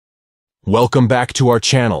Welcome back to our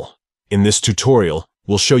channel. In this tutorial,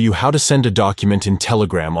 we'll show you how to send a document in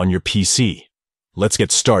Telegram on your PC. Let's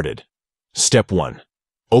get started. Step 1.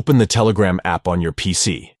 Open the Telegram app on your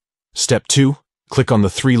PC. Step 2. Click on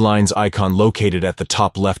the 3 lines icon located at the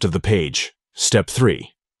top left of the page. Step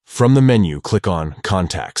 3. From the menu, click on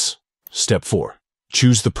Contacts. Step 4.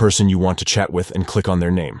 Choose the person you want to chat with and click on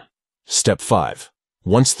their name. Step 5.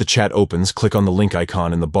 Once the chat opens, click on the link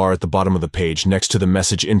icon in the bar at the bottom of the page next to the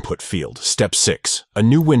message input field. Step 6. A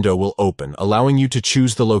new window will open, allowing you to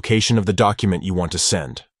choose the location of the document you want to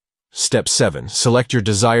send. Step 7. Select your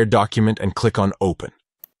desired document and click on Open.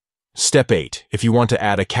 Step 8. If you want to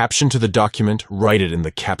add a caption to the document, write it in the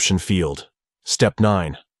caption field. Step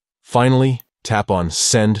 9. Finally, tap on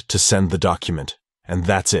Send to send the document. And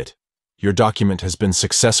that's it. Your document has been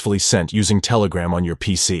successfully sent using Telegram on your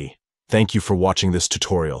PC. Thank you for watching this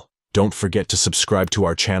tutorial. Don't forget to subscribe to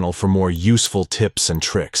our channel for more useful tips and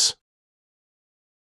tricks.